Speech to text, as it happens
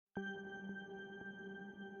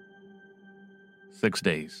6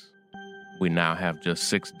 days. We now have just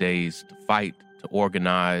 6 days to fight, to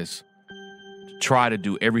organize, to try to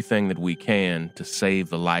do everything that we can to save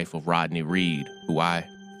the life of Rodney Reed, who I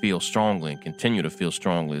feel strongly and continue to feel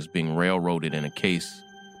strongly is being railroaded in a case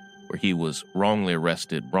where he was wrongly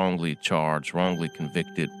arrested, wrongly charged, wrongly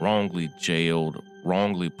convicted, wrongly jailed,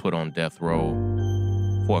 wrongly put on death row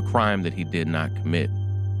for a crime that he did not commit.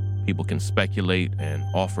 People can speculate and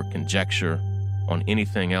offer conjecture on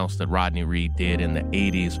anything else that Rodney Reed did in the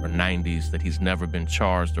 80s or 90s that he's never been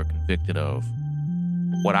charged or convicted of.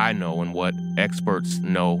 What I know and what experts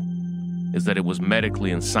know is that it was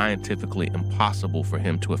medically and scientifically impossible for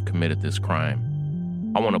him to have committed this crime.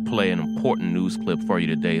 I want to play an important news clip for you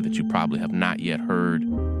today that you probably have not yet heard,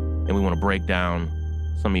 and we want to break down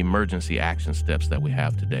some emergency action steps that we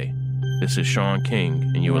have today. This is Sean King,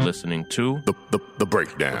 and you are listening to The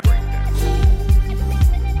Breakdown.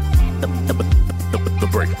 The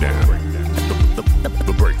Breakdown.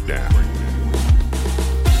 The Breakdown.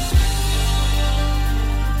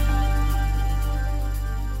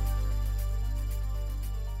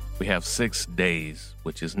 We have 6 days,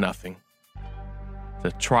 which is nothing,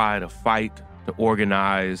 to try to fight, to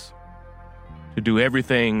organize, to do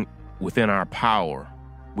everything within our power.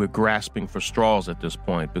 We're grasping for straws at this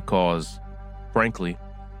point because, frankly,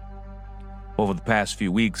 over the past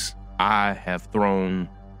few weeks, I have thrown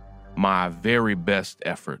my very best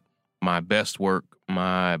effort, my best work,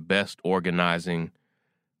 my best organizing,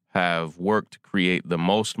 have worked to create the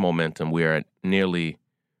most momentum. We're at nearly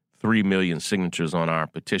 3 million signatures on our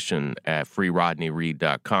petition at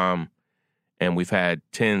freerodneyreed.com. And we've had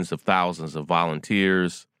tens of thousands of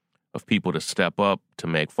volunteers, of people to step up, to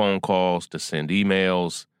make phone calls, to send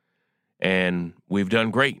emails. And we've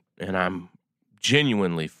done great. And I'm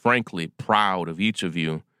genuinely, frankly, proud of each of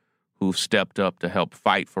you who've stepped up to help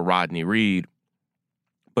fight for Rodney Reed.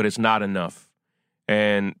 But it's not enough.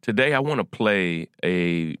 And today I want to play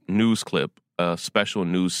a news clip, a special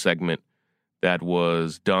news segment that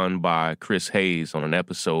was done by Chris Hayes on an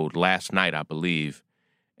episode last night, I believe.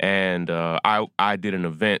 And I did an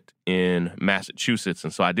event in Massachusetts,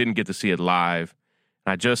 and so I didn't get to see it live.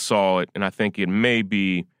 I just saw it, and I think it may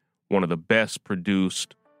be one of the best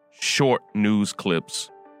produced short news clips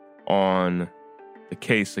on the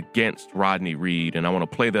case against Rodney Reed. And I want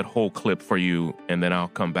to play that whole clip for you, and then I'll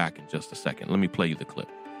come back in just a second. Let me play you the clip.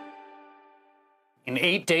 In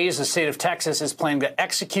 8 days, the state of Texas is planning to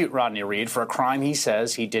execute Rodney Reed for a crime he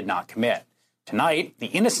says he did not commit. Tonight, the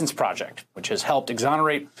Innocence Project, which has helped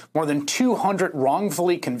exonerate more than 200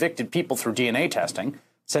 wrongfully convicted people through DNA testing,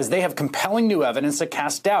 says they have compelling new evidence that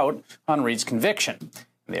casts doubt on Reed's conviction.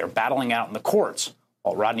 They are battling out in the courts,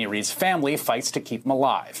 while Rodney Reed's family fights to keep him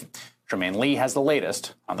alive. Jermaine Lee has the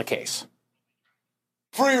latest on the case.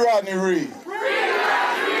 Free Rodney Reed!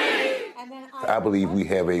 I believe we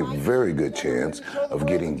have a very good chance of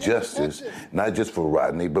getting justice, not just for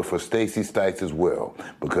Rodney, but for Stacey Stites as well,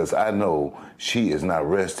 because I know she is not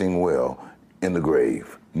resting well in the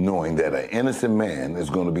grave, knowing that an innocent man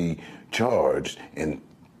is going to be charged and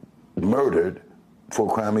murdered for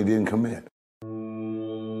a crime he didn't commit.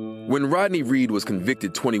 When Rodney Reed was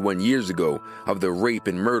convicted 21 years ago of the rape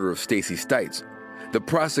and murder of Stacey Stites, the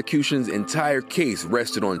prosecution's entire case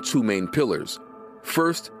rested on two main pillars.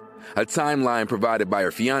 First, a timeline provided by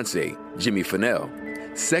her fiancé, Jimmy Finnell.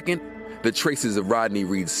 Second, the traces of Rodney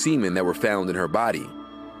Reed's semen that were found in her body.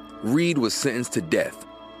 Reed was sentenced to death.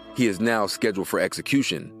 He is now scheduled for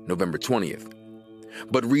execution November 20th.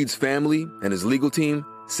 But Reed's family and his legal team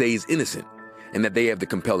say he's innocent and that they have the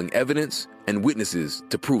compelling evidence and witnesses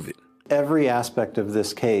to prove it. Every aspect of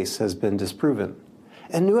this case has been disproven,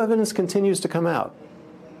 and new evidence continues to come out.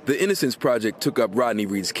 The Innocence Project took up Rodney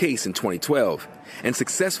Reed's case in 2012 and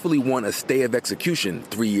successfully won a stay of execution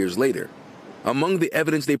 3 years later. Among the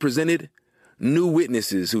evidence they presented, new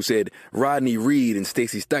witnesses who said Rodney Reed and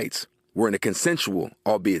Stacey Stites were in a consensual,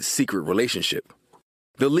 albeit secret, relationship.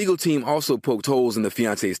 The legal team also poked holes in the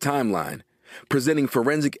fiancé's timeline, presenting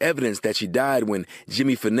forensic evidence that she died when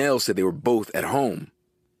Jimmy Finnell said they were both at home.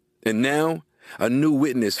 And now, a new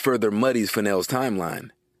witness further muddies Finnell's timeline.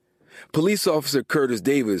 Police officer Curtis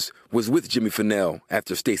Davis was with Jimmy Finnell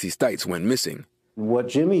after Stacey Stites went missing. What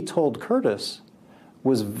Jimmy told Curtis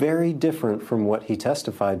was very different from what he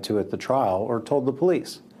testified to at the trial or told the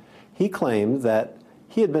police. He claimed that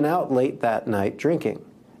he had been out late that night drinking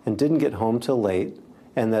and didn't get home till late,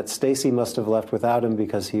 and that Stacey must have left without him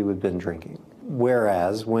because he had been drinking.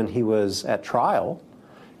 Whereas when he was at trial,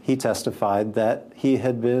 he testified that he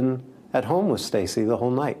had been at home with Stacey the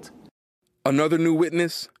whole night. Another new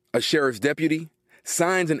witness, a sheriff's deputy,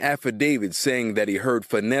 signs an affidavit saying that he heard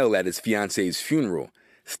Finnell at his fiancé's funeral,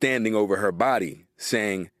 standing over her body,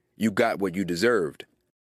 saying, "You got what you deserved."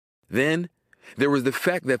 Then, there was the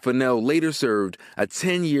fact that Fennell later served a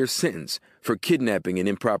 10-year sentence for kidnapping and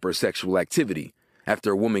improper sexual activity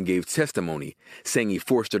after a woman gave testimony saying he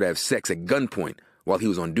forced her to have sex at gunpoint while he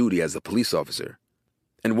was on duty as a police officer.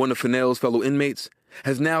 And one of Fennell's fellow inmates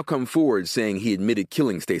has now come forward saying he admitted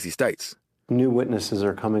killing Stacey Stites. New witnesses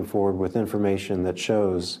are coming forward with information that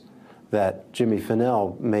shows that Jimmy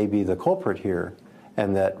Fennell may be the culprit here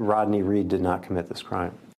and that Rodney Reed did not commit this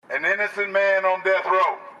crime. An innocent man on death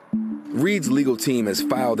row. Reed's legal team has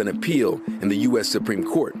filed an appeal in the U.S. Supreme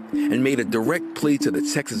Court and made a direct plea to the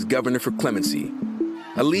Texas governor for clemency.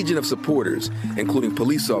 A legion of supporters, including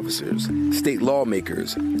police officers, state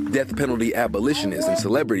lawmakers, death penalty abolitionists, and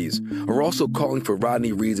celebrities, are also calling for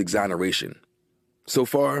Rodney Reed's exoneration. So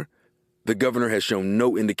far, the governor has shown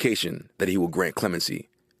no indication that he will grant clemency.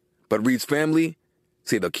 But Reed's family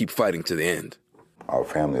say they'll keep fighting to the end. Our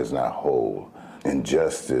family is not whole.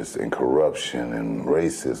 Injustice and corruption and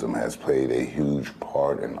racism has played a huge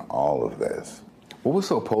part in all of this. What was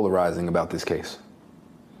so polarizing about this case?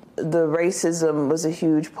 The racism was a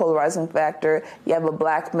huge polarizing factor. You have a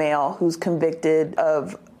black male who's convicted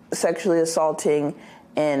of sexually assaulting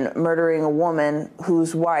and murdering a woman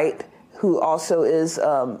who's white, who also is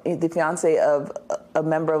the fiance of a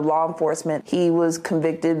member of law enforcement. He was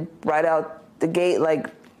convicted right out the gate, like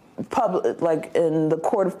in the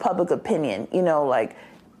court of public opinion,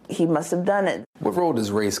 he must have done it. What role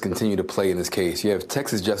does race continue to play in this case? You have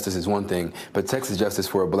Texas justice is one thing, but Texas justice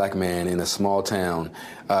for a black man in a small town,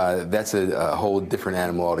 that's a whole different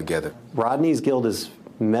animal altogether. Rodney's guilt is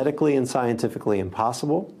medically and scientifically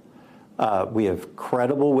impossible. We have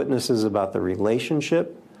credible witnesses about the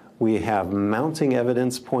relationship. We have mounting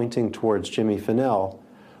evidence pointing towards Jimmy Fennell.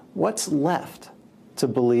 What's left to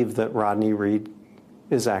believe that Rodney Reed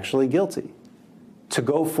is actually guilty? To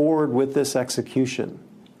go forward with this execution,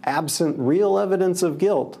 absent real evidence of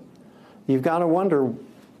guilt, you've got to wonder,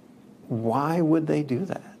 why would they do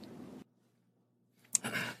that?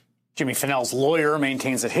 Jimmy Fennell's lawyer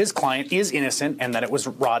maintains that his client is innocent and that it was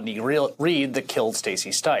Rodney Reed that killed Stacey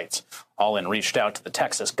Stites. All In reached out to the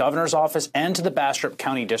Texas governor's office and to the Bastrop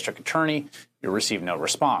County District Attorney, who received no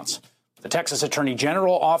response. The Texas Attorney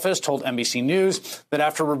General office told NBC News that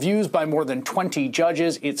after reviews by more than 20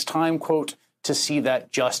 judges, it's time, quote, to see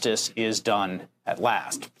that justice is done at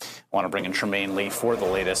last. I want to bring in Tremaine Lee for the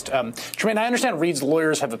latest. Tremaine, I understand Reed's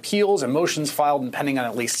lawyers have appeals and motions filed and pending on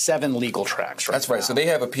at least 7 legal tracks right That's right. now. So they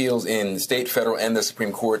have appeals in state, federal, and the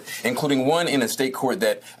Supreme Court, including one in a state court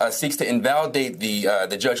that seeks to invalidate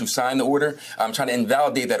the judge who signed the order. I'm trying to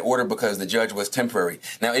invalidate that order because the judge was temporary.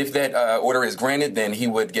 Now, if that order is granted, then he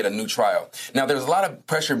would get a new trial. Now, there's a lot of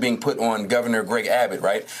pressure being put on Governor Greg Abbott,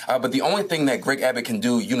 right? But the only thing that Greg Abbott can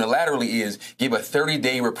do unilaterally is give a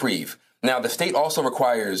 30-day reprieve. Now, the state also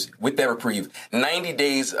requires, with that reprieve, 90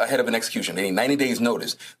 days ahead of an execution. They need 90 days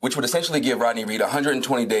notice, which would essentially give Rodney Reed a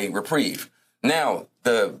 120-day reprieve. Now,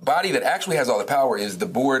 the body that actually has all the power is the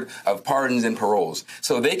Board of Pardons and Paroles.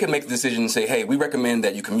 So they can make the decision and say, hey, we recommend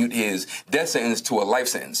that you commute his death sentence to a life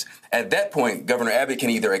sentence. At that point, Governor Abbott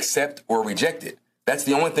can either accept or reject it. That's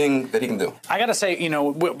the only thing that he can do. I got to say,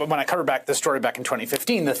 when I covered back this story back in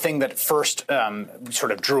 2015, the thing that first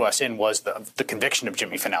sort of drew us in was the conviction of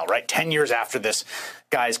Jimmy Fennell, right? 10 years after this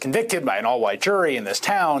guy is convicted by an all-white jury in this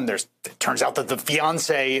town, it turns out that the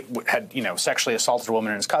fiance had, sexually assaulted a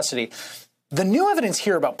woman in his custody. The new evidence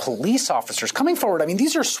here about police officers coming forward, I mean,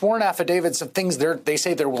 these are sworn affidavits of things they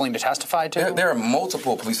say they're willing to testify to. There are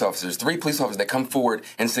multiple police officers, 3 police officers that come forward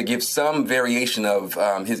and to give some variation of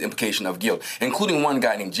his implication of guilt, including one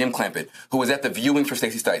guy named Jim Clampett, who was at the viewing for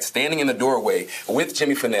Stacey Stites, standing in the doorway with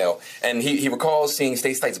Jimmy Fennell, and he recalls seeing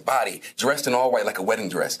Stacey Stites' body dressed in all white like a wedding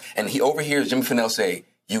dress, and he overhears Jimmy Fennell say,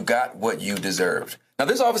 "You got what you deserved." Now,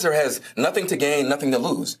 this officer has nothing to gain, nothing to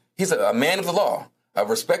lose. He's a man of the law. A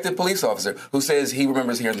respected police officer who says he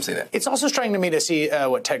remembers hearing them say that. It's also striking to me to see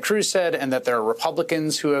what Ted Cruz said, and that there are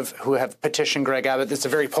Republicans who have petitioned Greg Abbott. It's a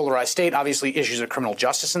very polarized state. Obviously, issues of criminal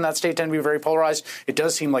justice in that state tend to be very polarized. It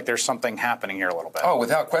does seem like there's something happening here a little bit. Oh,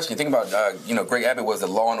 without question. Think about, Greg Abbott was the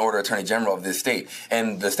law and order attorney general of this state,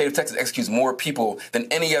 and the state of Texas executes more people than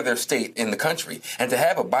any other state in the country. And to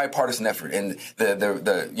have a bipartisan effort, and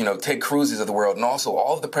the Ted Cruz's of the world, and also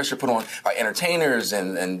all of the pressure put on by entertainers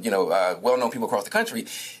and well-known people across the country,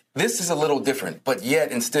 this is a little different, but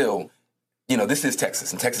yet and still, this is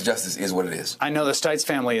Texas, and Texas justice is what it is. I know the Stites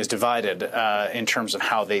family is divided in terms of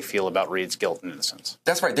how they feel about Reed's guilt and innocence.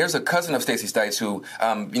 That's right. There's a cousin of Stacey Stites who,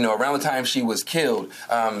 around the time she was killed,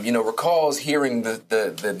 recalls hearing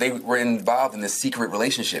that they were involved in this secret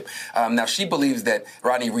relationship. Now, she believes that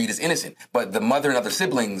Rodney Reed is innocent, but the mother and other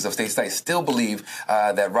siblings of Stacey Stites still believe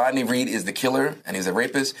that Rodney Reed is the killer and he's a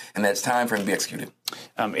rapist, and that it's time for him to be executed.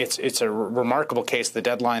 It's a remarkable case. The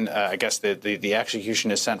deadline, I guess, the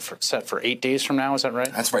execution is set for 8 days from now. Is that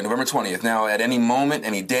right? That's right, November 20th. Now, at any moment,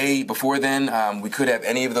 any day before then, we could have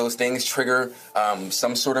any of those things trigger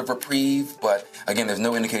some sort of reprieve. But again, there's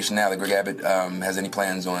no indication now that Greg Abbott has any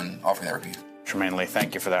plans on offering that reprieve. Trymaine Lee,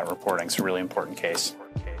 thank you for that reporting. It's a really important case.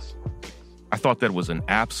 I thought that was an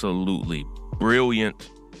absolutely brilliant,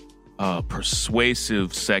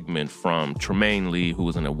 persuasive segment from Trymaine Lee, who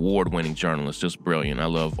is an award-winning journalist, just brilliant. I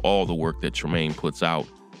love all the work that Trymaine puts out.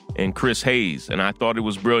 And Chris Hayes, and I thought it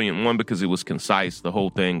was brilliant, one, because it was concise. The whole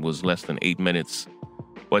thing was less than 8 minutes,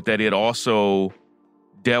 but that it also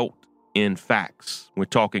dealt in facts. We're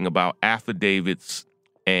talking about affidavits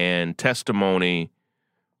and testimony,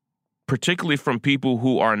 particularly from people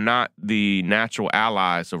who are not the natural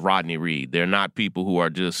allies of Rodney Reed. They're not people who are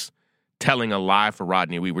just telling a lie for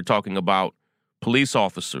Rodney Reed. We're talking about police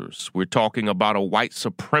officers. We're talking about a white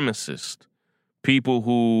supremacist, people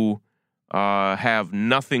who have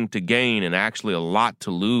nothing to gain and actually a lot to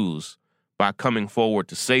lose by coming forward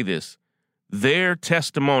to say this. Their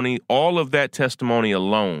testimony, all of that testimony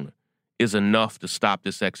alone, is enough to stop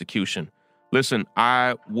this execution. Listen,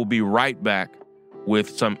 I will be right back with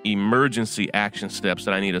some emergency action steps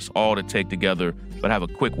that I need us all to take together, but have a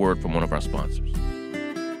quick word from one of our sponsors.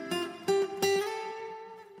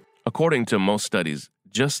 According to most studies,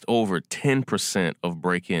 just over 10% of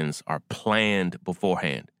break-ins are planned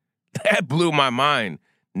beforehand. That blew my mind.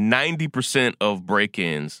 90% of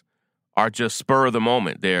break-ins are just spur of the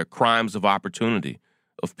moment. They're crimes of opportunity,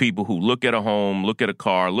 of people who look at a home, look at a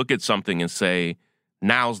car, look at something and say,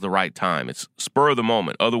 now's the right time. It's spur of the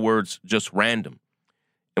moment. Other words, just random.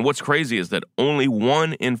 And what's crazy is that only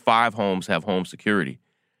 1 in 5 homes have home security.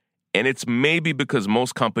 And it's maybe because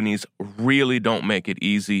most companies really don't make it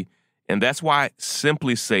easy. And that's why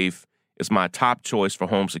Simply Safe is my top choice for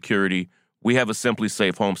home security. We have a Simply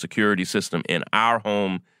Safe home security system in our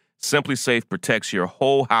home. Simply Safe protects your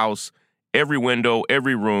whole house, every window,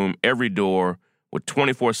 every room, every door, with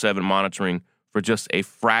 24/7 monitoring for just a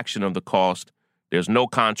fraction of the cost. There's no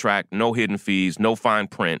contract, no hidden fees, no fine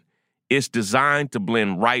print. It's designed to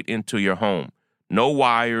blend right into your home. No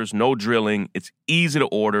wires, no drilling. It's easy to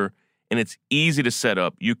order, and it's easy to set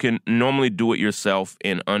up. You can normally do it yourself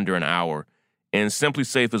in under an hour. And Simply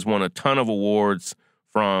Safe has won a ton of awards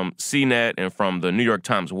from CNET and from the New York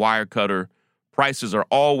Times Wirecutter. Prices are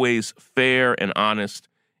always fair and honest,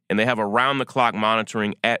 and they have around-the-clock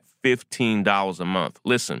monitoring at $15 a month.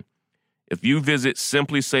 Listen, if you visit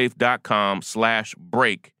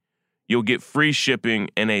simplysafe.com/break, you'll get free shipping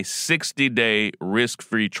and a 60-day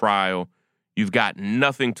risk-free trial. You've got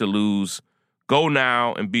nothing to lose. Go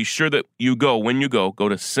now and be sure that when you go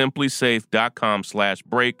to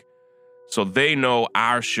simplysafe.com/break so they know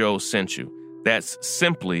our show sent you. That's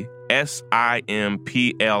simply SIMPLI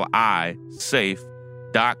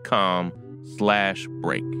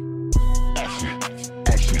safe.com/break. Action,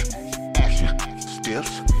 action, action,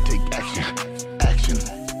 steps, take action, action,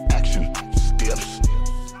 action, steps.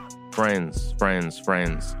 Friends,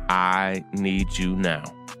 I need you now.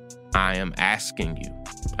 I am asking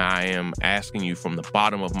you from the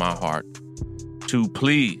bottom of my heart to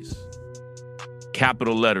please,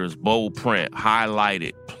 capital letters, bold print, highlight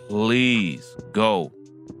it, please go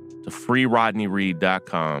to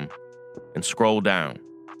freerodneyreed.com and scroll down.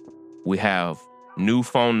 We have new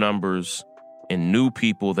phone numbers and new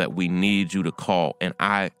people that we need you to call. And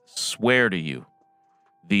I swear to you,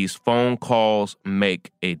 these phone calls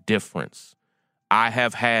make a difference. I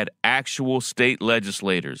have had actual state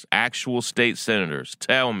legislators, actual state senators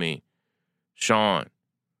tell me, Sean,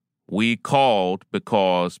 we called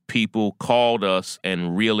because people called us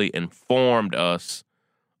and really informed us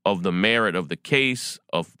of the merit of the case,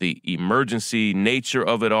 of the emergency nature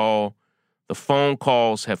of it all. The phone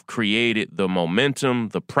calls have created the momentum,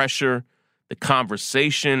 the pressure, the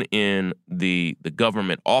conversation in the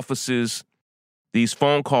government offices. These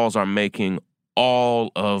phone calls are making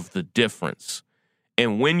all of the difference.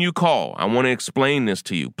 And when you call, I want to explain this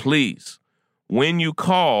to you, please. When you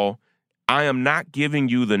call, I am not giving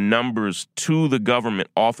you the numbers to the government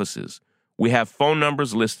offices. We have phone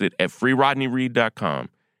numbers listed at freerodneyreed.com.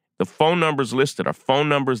 The phone numbers listed are phone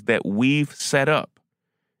numbers that we've set up.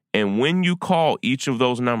 And when you call each of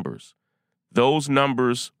those numbers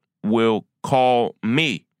will call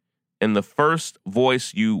me. And the first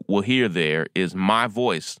voice you will hear there is my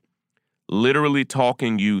voice, literally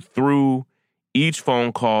talking you through each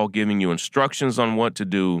phone call, giving you instructions on what to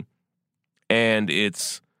do. And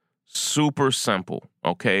it's super simple,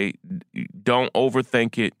 okay? Don't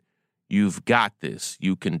overthink it. You've got this.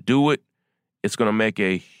 You can do it. It's going to make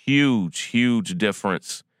a huge, huge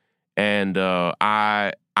difference. And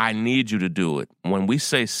I need you to do it. When we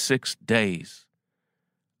say 6 days,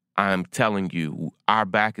 I'm telling you, our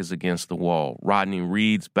back is against the wall. Rodney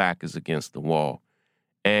Reed's back is against the wall.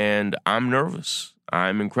 And I'm nervous.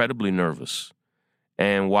 I'm incredibly nervous.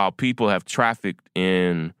 And while people have trafficked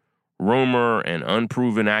in rumor and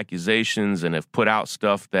unproven accusations and have put out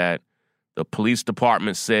stuff that the police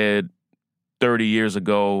department said 30 years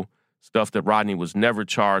ago, stuff that Rodney was never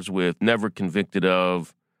charged with, never convicted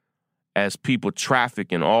of, as people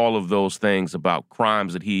traffic in all of those things about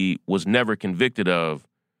crimes that he was never convicted of,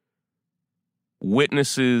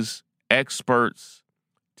 witnesses, experts,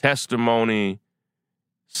 testimony,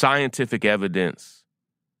 scientific evidence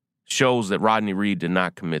shows that Rodney Reed did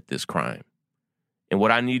not commit this crime. And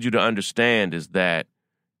what I need you to understand is that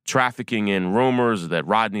trafficking in rumors that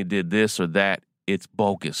Rodney did this or that, it's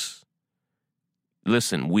bogus.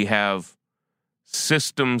 Listen, we have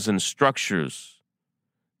systems and structures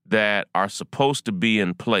that are supposed to be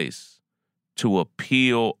in place to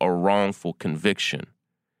appeal a wrongful conviction.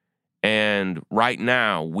 And right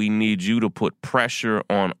now, we need you to put pressure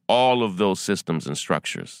on all of those systems and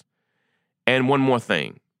structures. And one more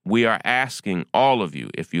thing. We are asking all of you,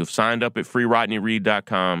 if you've signed up at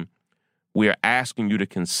freerodneyreed.com, we are asking you to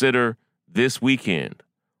consider this weekend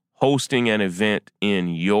hosting an event in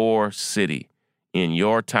your city, in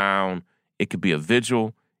your town. It could be a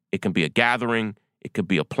vigil. It can be a gathering. It could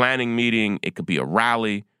be a planning meeting. It could be a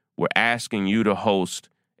rally. We're asking you to host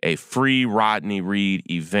a Free Rodney Reed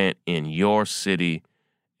event in your city,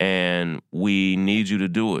 and we need you to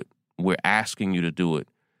do it. We're asking you to do it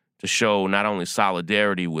to show not only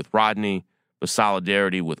solidarity with Rodney, but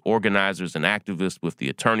solidarity with organizers and activists, with the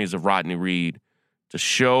attorneys of Rodney Reed, to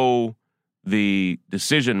show the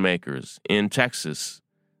decision makers in Texas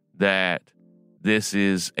that this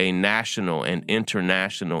is a national and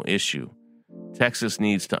international issue. Texas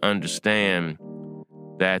needs to understand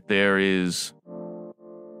that there is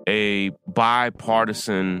a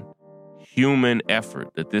bipartisan human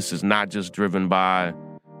effort, that this is not just driven by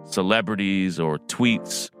celebrities or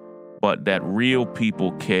tweets, but that real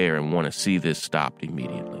people care and want to see this stopped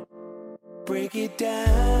immediately. Break it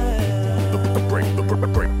down. The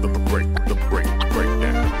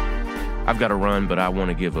breakdown. I've got to run, but I want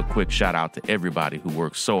to give a quick shout out to everybody who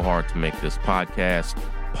worked so hard to make this podcast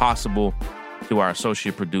possible. To our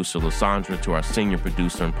associate producer, Lysandra, to our senior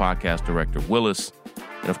producer and podcast director, Willis,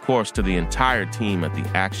 and of course to the entire team at the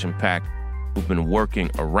Action Pack who've been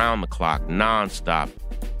working around the clock, nonstop,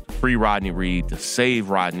 to free Rodney Reed, to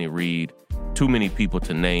save Rodney Reed. Too many people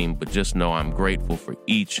to name, but just know I'm grateful for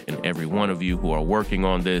each and every one of you who are working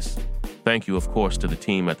on this. Thank you, of course, to the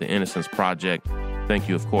team at the Innocence Project. Thank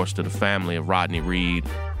you, of course, to the family of Rodney Reed,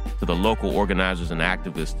 to the local organizers and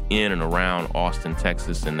activists in and around Austin,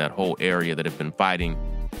 Texas, and that whole area that have been fighting,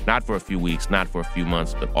 not for a few weeks, not for a few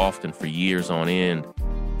months, but often for years on end,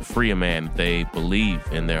 to free a man that they believe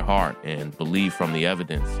in their heart and believe from the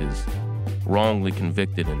evidence is wrongly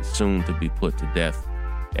convicted and soon to be put to death.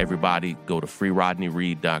 Everybody, go to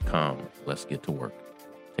freerodneyreed.com. Let's get to work.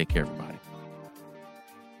 Take care, everybody.